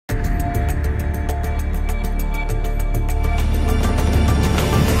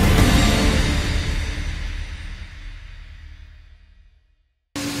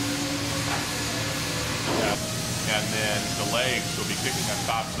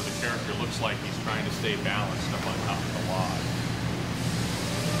so the character looks like he's trying to stay balanced up on top of the log.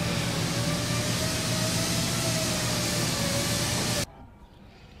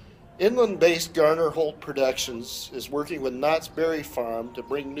 Inland-based Garner Holt Productions is working with Knott's Berry Farm to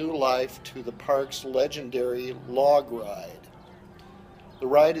bring new life to the park's legendary log ride. The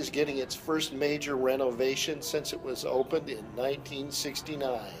ride is getting its first major renovation since it was opened in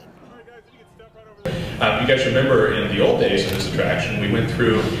 1969. You guys remember in the old days of this attraction, we went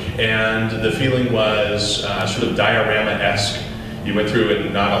through and the feeling was sort of diorama-esque. You went through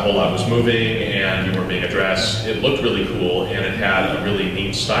and not a whole lot was moving and you weren't being addressed. It looked really cool and it had a really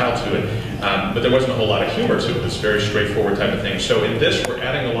neat style to it, but there wasn't a whole lot of humor to it. It was a very straightforward type of thing. So in this, we're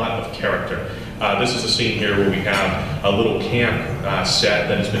adding a lot of character. This is a scene here where we have a little camp set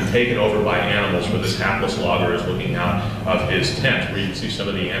that has been taken over by animals, where this hapless logger is looking out of his tent, where you can see some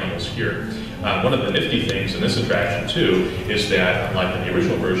of the animals here. One of the nifty things in this attraction too is that, unlike in the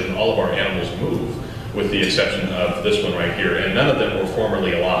original version, all of our animals move, with the exception of this one right here, and none of them were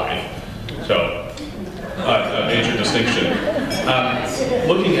formerly alive. So, a major distinction.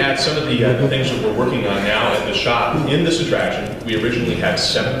 Looking at some of the things that we're working on now at the shop, in this attraction, we originally had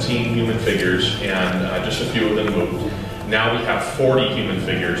 17 human figures, and just a few of them moved. Now we have 40 human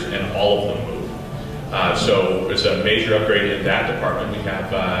figures, and all of them move. So it's a major upgrade in that department. We have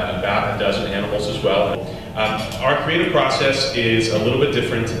about a dozen animals as well. Our creative process is a little bit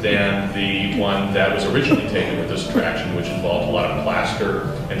different than the one that was originally taken with this attraction, which involved a lot of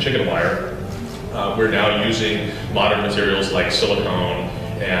plaster and chicken wire. We're now using modern materials like silicone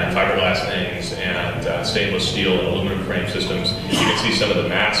and fiberglass things and stainless steel and aluminum frame systems. You can see some of the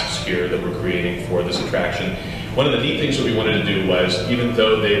masks here that we're creating for this attraction. One of the neat things that we wanted to do was, even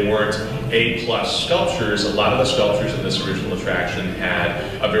though they weren't A-plus sculptures, a lot of the sculptures in this original attraction had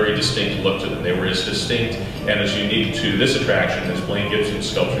a very distinct look to them. They were as distinct and as unique to this attraction as Blaine Gibson's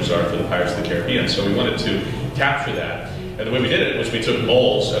sculptures are for the Pirates of the Caribbean. So we wanted to capture that. And the way we did it was we took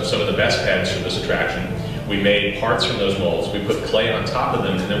molds of some of the best heads from this attraction. We made parts from those molds, we put clay on top of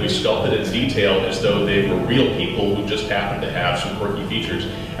them, and then we sculpted in detail as though they were real people who just happened to have some quirky features.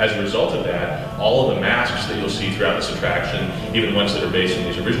 As a result of that, all of the masks that you'll see throughout this attraction, even the ones that are based on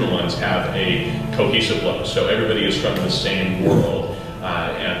these original ones, have a cohesive look. So everybody is from the same world,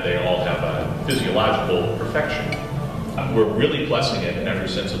 and they all have a physiological perfection. We're really blessing it in every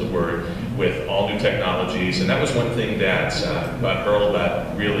sense of the word with all new technologies, and that was one thing that Earl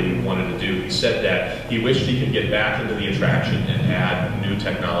really wanted to do. He said that he wished he could get back into the attraction and add new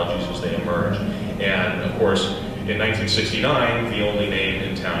technologies as they emerge. And of course, in 1969, the only name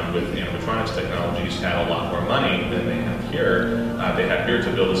in town with Animatronics Technologies had a lot more money than they have here. They had here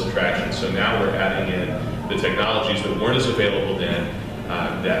to build this attraction, so now we're adding in the technologies that weren't as available then,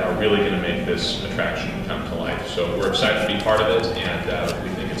 that are really going to make this attraction come to life. So we're excited to be part of it, and we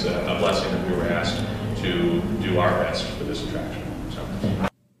think it's a blessing that we were asked to do our best for this attraction. So.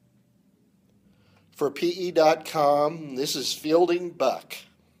 For PE.com, this is Fielding Buck.